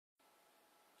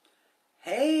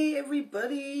Hey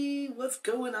everybody, what's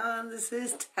going on? This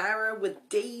is Tara with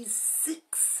day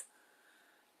 6.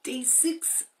 Day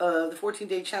 6 of the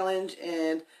 14-day challenge,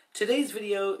 and today's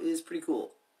video is pretty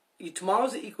cool.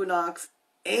 Tomorrow's the equinox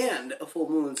and a full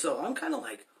moon, so I'm kind of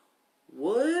like,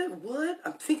 what?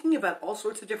 I'm thinking about all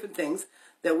sorts of different things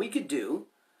that we could do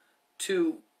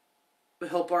to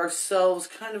help ourselves,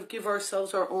 kind of give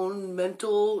ourselves our own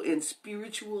mental and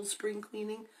spiritual spring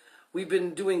cleaning. We've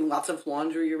been doing lots of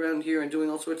laundry around here and doing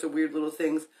all sorts of weird little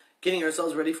things, getting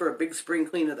ourselves ready for a big spring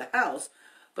clean of the house.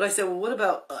 But I said, well, what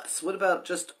about us? What about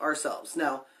just ourselves?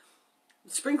 Now,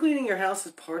 spring cleaning your house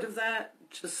is part of that.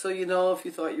 Just so you know, if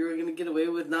you thought you were going to get away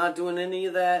with not doing any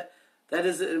of that, that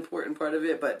is an important part of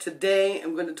it. But today,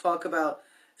 I'm going to talk about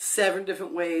 7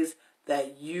 different ways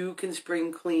that you can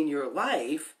spring clean your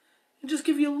life and just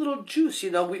give you a little juice.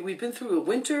 You know, we've been through a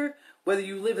winter, whether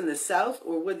you live in the south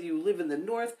or whether you live in the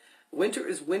north. Winter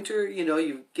is winter, you know,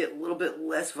 you get a little bit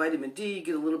less vitamin D, you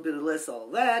get a little bit less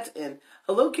all that. And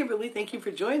hello, Kimberly, thank you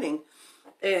for joining.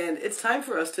 And it's time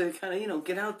for us to kind of,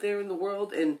 get out there in the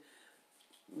world and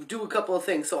do a couple of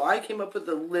things. So I came up with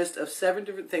a list of 7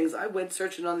 different things. I went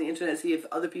searching on the internet to see if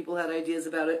other people had ideas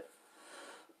about it.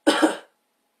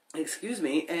 Excuse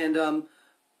me. And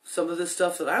some of the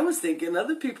stuff that I was thinking,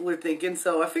 other people are thinking.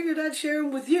 So I figured I'd share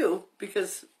them with you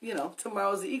because,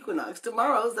 tomorrow's the equinox.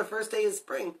 Tomorrow's the first day of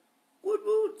spring. Woot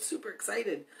woot, super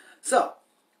excited. So,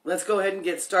 let's go ahead and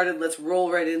get started. Let's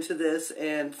roll right into this.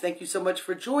 And thank you so much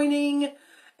for joining.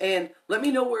 And let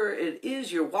me know where it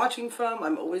is you're watching from.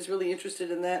 I'm always really interested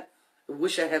in that. I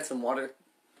wish I had some water.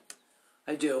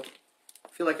 I do. I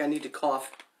feel like I need to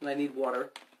cough and I need water.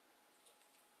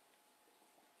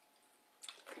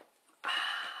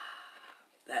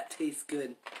 That tastes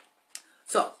good.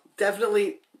 So,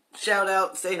 definitely shout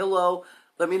out, say hello.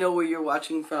 Let me know where you're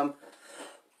watching from.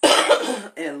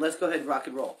 And let's go ahead and rock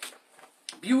and roll.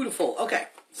 Beautiful. Okay,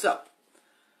 so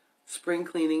spring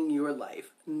cleaning your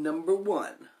life. Number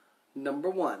one,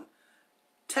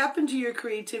 tap into your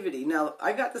creativity. Now,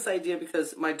 I got this idea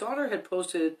because my daughter had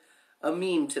posted a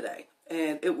meme today,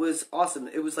 and it was awesome.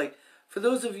 It was like, for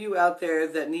those of you out there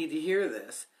that need to hear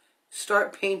this,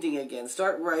 start painting again,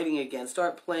 start writing again,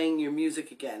 start playing your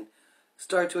music again,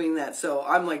 start doing that. So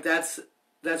I'm like, that's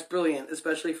brilliant,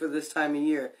 especially for this time of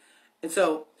year. And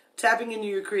so tapping into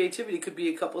your creativity could be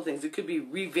a couple of things. It could be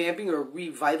revamping or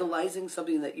revitalizing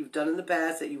something that you've done in the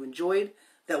past that you enjoyed,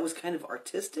 that was kind of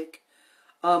artistic.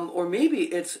 Or maybe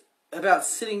it's about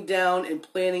sitting down and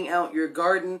planning out your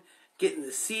garden, getting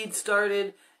the seed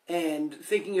started, and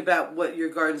thinking about what your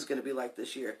garden's going to be like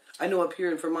this year. I know up here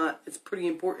in Vermont, it's pretty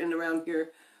important around here.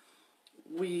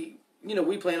 We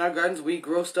plant our gardens, we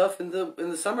grow stuff in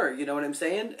the summer, you know what I'm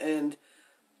saying? And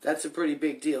that's a pretty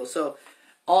big deal. So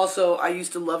also, I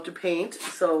used to love to paint,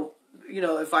 so,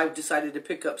 if I've decided to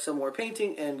pick up some more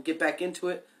painting and get back into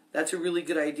it, that's a really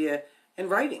good idea. And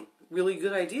writing, really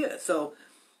good idea. So,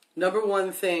 number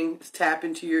one thing is tap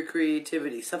into your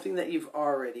creativity, something that you've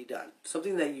already done,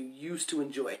 something that you used to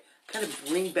enjoy. Kind of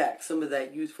bring back some of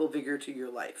that youthful vigor to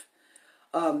your life.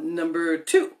 Number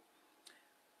 2,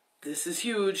 this is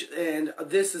huge, and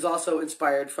this is also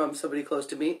inspired from somebody close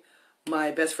to me. My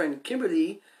best friend,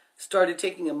 Kimberly, started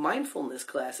taking a mindfulness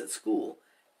class at school,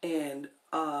 and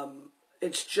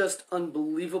it's just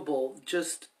unbelievable.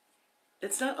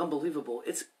 It's not unbelievable.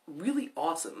 It's really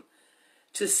awesome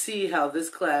to see how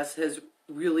this class has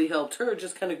really helped her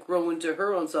just kind of grow into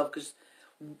her own self, because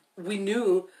we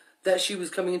knew that she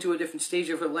was coming into a different stage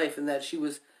of her life and that she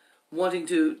was wanting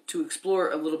to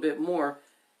explore a little bit more,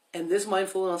 and this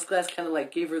mindfulness class kind of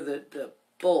like gave her the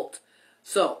bolt.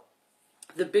 So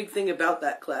the big thing about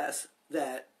that class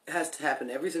that has to happen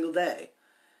every single day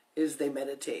is they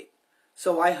meditate.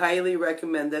 So I highly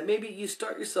recommend that maybe you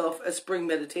start yourself a spring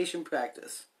meditation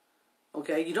practice.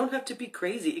 Okay, you don't have to be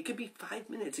crazy. It could be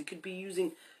 5 minutes. It could be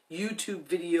using YouTube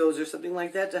videos or something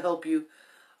like that to help you.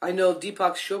 I know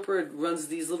Deepak Chopra runs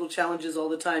these little challenges all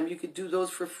the time. You could do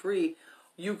those for free.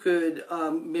 You could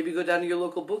maybe go down to your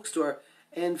local bookstore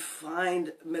and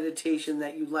find meditation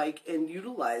that you like and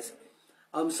utilize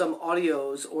some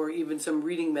audios or even some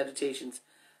reading meditations.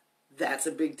 That's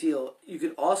a big deal. You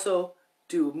could also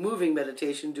do moving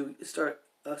meditation, start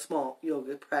a small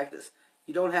yoga practice.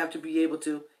 You don't have to be able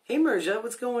to, hey Merja,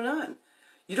 what's going on?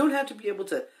 You don't have to be able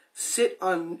to sit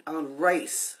on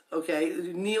rice, okay?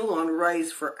 Kneel on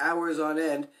rice for hours on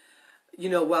end,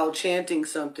 while chanting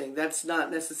something. That's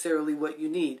not necessarily what you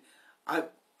need. I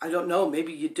don't know,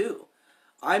 maybe you do.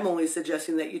 I'm only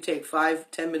suggesting that you take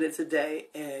 5-10 minutes a day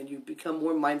and you become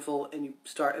more mindful and you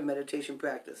start a meditation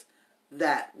practice.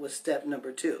 That was step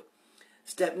number 2.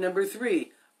 Step number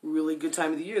 3, really good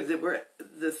time of the year.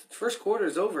 the first quarter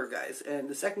is over, guys, and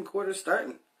the second quarter is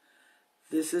starting.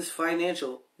 This is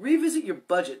financial. Revisit your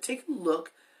budget. Take a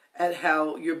look at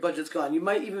how your budget's gone. You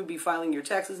might even be filing your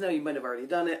taxes now. You might have already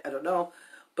done it. I don't know.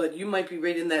 But you might be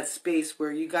right in that space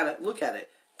where you got to look at it.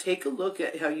 Take a look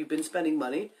at how you've been spending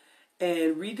money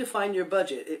and redefine your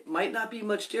budget. It might not be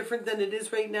much different than it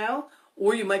is right now,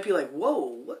 or you might be like, whoa,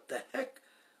 what the heck?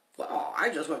 Wow, I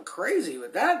just went crazy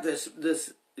with that this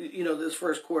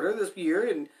first quarter, this year,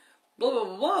 and blah, blah,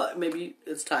 blah, blah. Maybe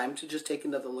it's time to just take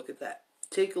another look at that.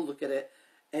 Take a look at it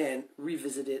and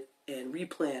revisit it and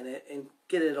replan it and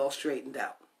get it all straightened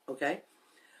out, okay?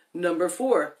 Number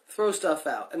 4, throw stuff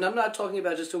out. And I'm not talking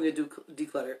about just doing a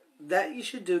declutter. That you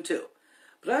should do too.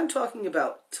 But I'm talking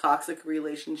about toxic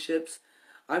relationships.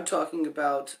 I'm talking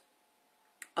about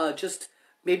just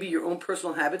maybe your own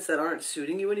personal habits that aren't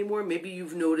suiting you anymore. Maybe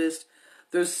you've noticed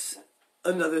there's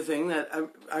another thing that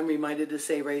I'm reminded to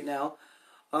say right now.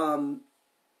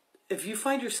 If you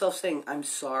find yourself saying, I'm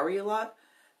sorry a lot,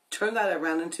 turn that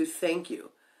around into thank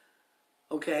you.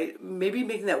 Okay? Maybe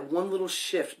making that one little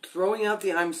shift, throwing out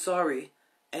the I'm sorry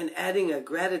and adding a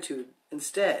gratitude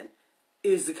instead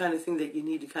is the kind of thing that you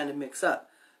need to kind of mix up.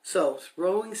 So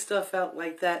throwing stuff out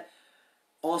like that.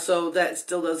 Also, that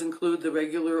still does include the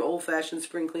regular old-fashioned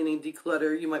spring cleaning,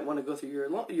 declutter. You might want to go through your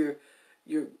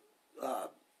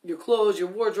clothes, your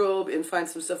wardrobe, and find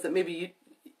some stuff that maybe you,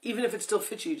 even if it still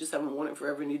fits you, you just haven't worn it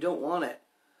forever and you don't want it.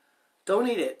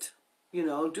 Donate it.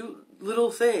 Do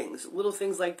little things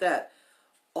like that.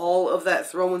 All of that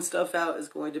throwing stuff out is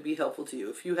going to be helpful to you.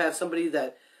 If you have somebody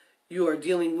that you are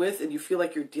dealing with and you feel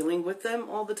like you're dealing with them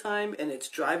all the time and it's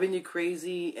driving you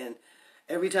crazy and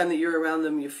every time that you're around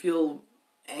them you feel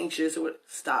anxious or what,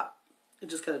 stop and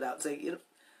just cut it out. Say,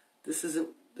 this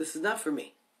is not for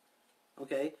me.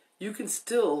 Okay? You can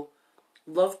still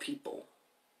love people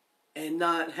and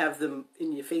not have them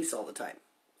in your face all the time.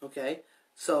 Okay?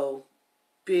 So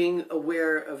being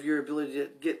aware of your ability to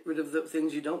get rid of the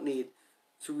things you don't need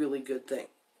is a really good thing.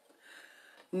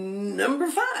 Number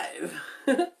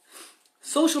 5.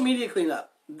 Social media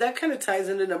cleanup. That kind of ties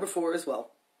into number 4 as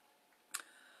well.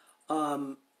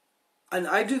 And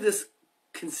I do this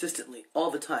consistently all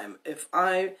the time. If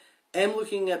I am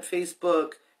looking at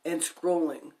Facebook and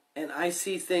scrolling and I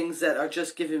see things that are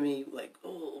just giving me like,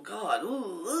 oh God,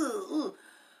 ooh,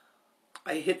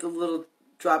 I hit the little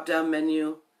drop down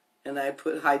menu and I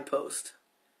put hide post.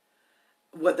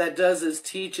 What that does is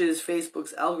teaches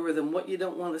Facebook's algorithm what you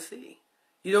don't want to see.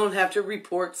 You don't have to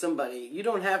report somebody. You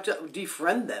don't have to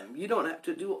defriend them. You don't have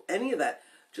to do any of that.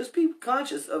 Just be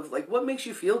conscious of like what makes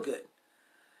you feel good.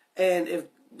 And if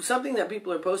something that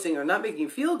people are posting are not making you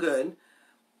feel good,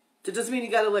 that doesn't mean you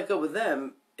got to let go of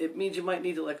them. It means you might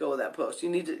need to let go of that post. You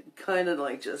need to kind of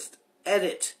like just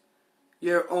edit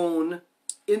your own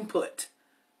input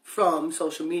from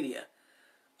social media.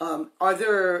 Are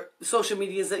there social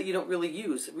medias that you don't really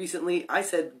use? Recently, I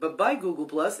said bye-bye Google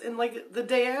Plus, and like the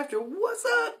day after, what's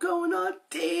up going on,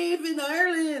 Dave in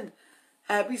Ireland?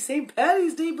 Happy St.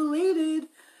 Paddy's Day belated.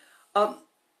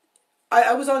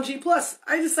 I was on G Plus.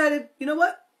 I decided, you know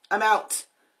what? I'm out.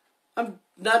 I'm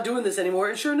not doing this anymore.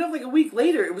 And sure enough, like a week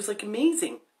later, it was like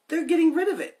amazing. They're getting rid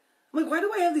of it. I'm like, why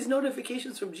do I have these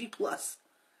notifications from G Plus?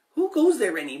 Who goes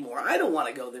there anymore? I don't want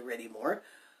to go there anymore.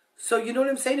 So you know what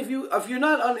I'm saying? If you're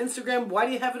not on Instagram, why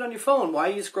do you have it on your phone? Why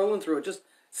are you scrolling through it? Just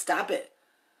stop it.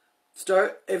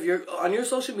 If you're on your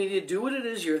social media, do what it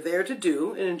is you're there to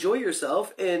do and enjoy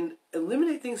yourself and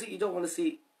eliminate things that you don't want to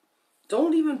see.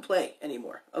 Don't even play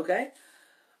anymore, okay?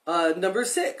 Number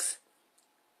 6,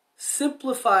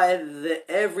 simplify the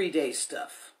everyday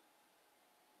stuff.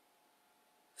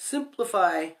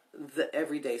 Simplify the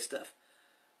everyday stuff.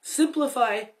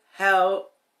 Simplify how,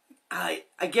 I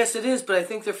guess it is, but I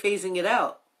think they're phasing it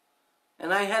out.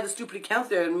 And I had a stupid account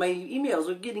there and my emails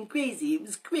were getting crazy. It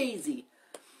was crazy.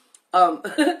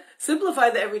 Simplify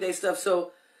the everyday stuff.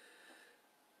 So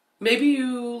maybe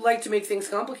you like to make things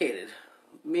complicated.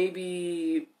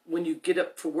 Maybe when you get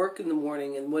up for work in the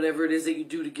morning and whatever it is that you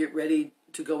do to get ready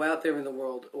to go out there in the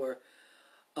world, or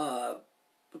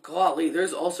golly,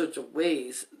 there's all sorts of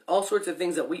ways, all sorts of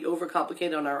things that we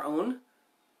overcomplicate on our own.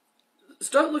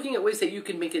 Start looking at ways that you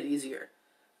can make it easier.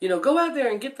 Go out there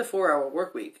and get the 4-hour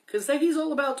work week, because he's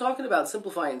all about talking about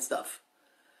simplifying stuff.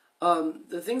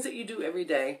 The things that you do every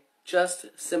day, just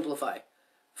simplify.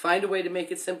 Find a way to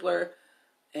make it simpler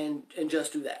and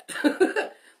just do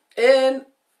that. And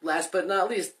last but not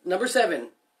least, number 7.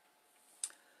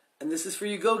 And this is for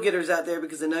you go-getters out there,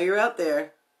 because I know you're out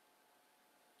there.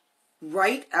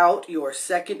 Write out your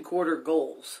second quarter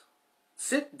goals.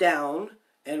 Sit down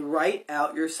and write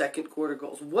out your second quarter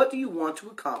goals. What do you want to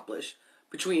accomplish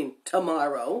between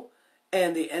tomorrow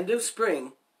and the end of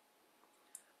spring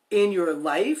in your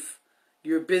life,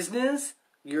 your business,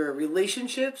 your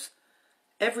relationships,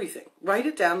 everything. Write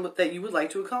it down that you would like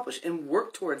to accomplish and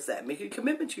work towards that. Make a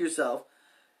commitment to yourself.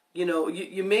 You know,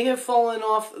 you may have fallen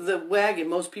off the wagon.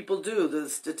 Most people do. The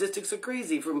statistics are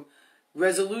crazy from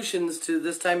resolutions to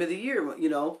this time of the year. You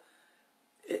know,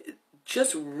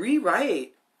 just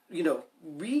rewrite, you know,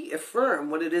 reaffirm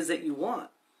what it is that you want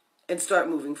and start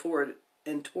moving forward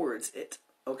and towards it.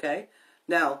 Okay?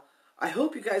 Now, I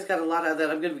hope you guys got a lot out of that.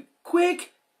 I'm going to be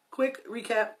quick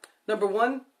recap. Number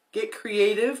 1, get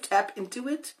creative, tap into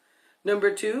it.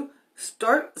 Number 2,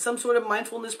 start some sort of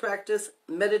mindfulness practice.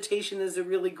 Meditation is a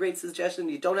really great suggestion.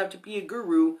 You don't have to be a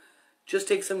guru. Just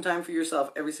take some time for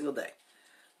yourself every single day.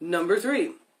 Number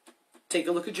 3, take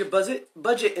a look at your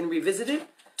budget and revisit it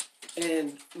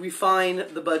and refine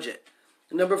the budget.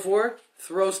 Number 4,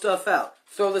 throw stuff out.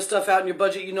 Throw the stuff out in your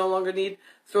budget you no longer need.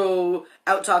 Throw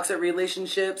out toxic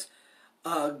relationships.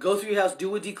 Go through your house.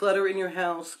 Do a declutter in your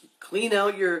house. Clean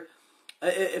out your...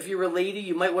 if you're a lady,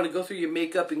 you might want to go through your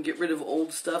makeup and get rid of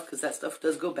old stuff because that stuff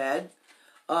does go bad.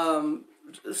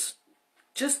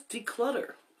 Just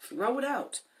declutter. Throw it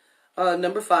out.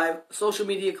 Number 5, social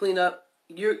media cleanup.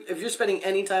 If you're spending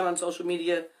any time on social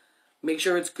media, make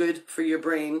sure it's good for your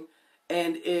brain.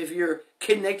 And if you're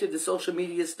connected to social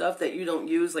media stuff that you don't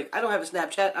use, like I don't have a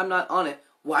Snapchat, I'm not on it.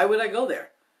 Why would I go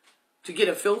there? To get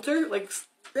a filter? Like,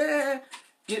 I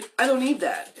don't need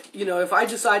that. You know, if I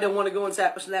decide I want to go on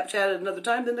Snapchat at another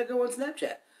time, then I go on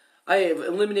Snapchat. I have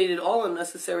eliminated all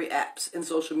unnecessary apps in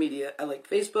social media. I like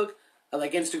Facebook, I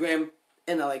like Instagram,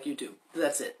 and I like YouTube.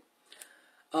 That's it.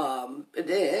 And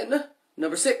then,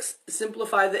 number 6,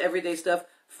 simplify the everyday stuff.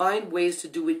 Find ways to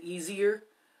do it easier.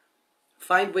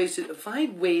 Find ways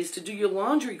to do your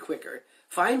laundry quicker.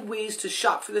 Find ways to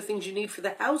shop for the things you need for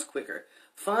the house quicker.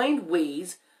 Find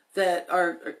ways that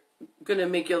are going to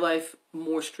make your life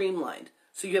more streamlined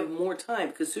so you have more time,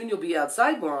 because soon you'll be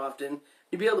outside more often.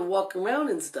 You'll be able to walk around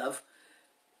and stuff.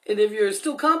 And if you're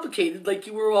still complicated like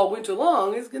you were all winter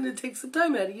long, it's going to take some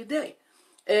time out of your day.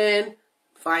 And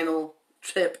final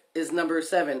tip is number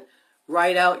 7.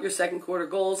 Write out your second quarter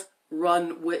goals.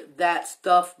 Run with that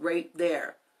stuff right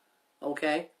there.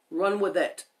 Okay? Run with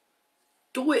it.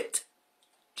 Do it.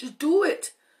 Just do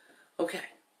it. Okay.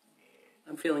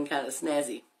 I'm feeling kind of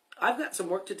snazzy. I've got some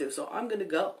work to do, so I'm going to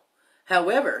go.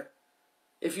 However,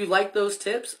 if you like those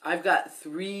tips, I've got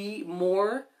 3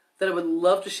 more that I would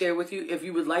love to share with you. If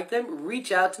you would like them,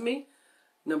 reach out to me.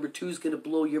 Number 2 is going to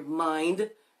blow your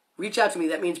mind. Reach out to me.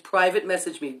 That means private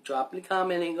message me. Drop me a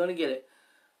comment. Ain't going to get it.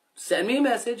 Send me a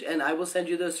message, and I will send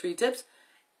you those 3 tips.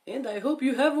 And I hope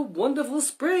you have a wonderful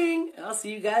spring. I'll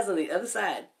see you guys on the other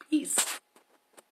side. Peace.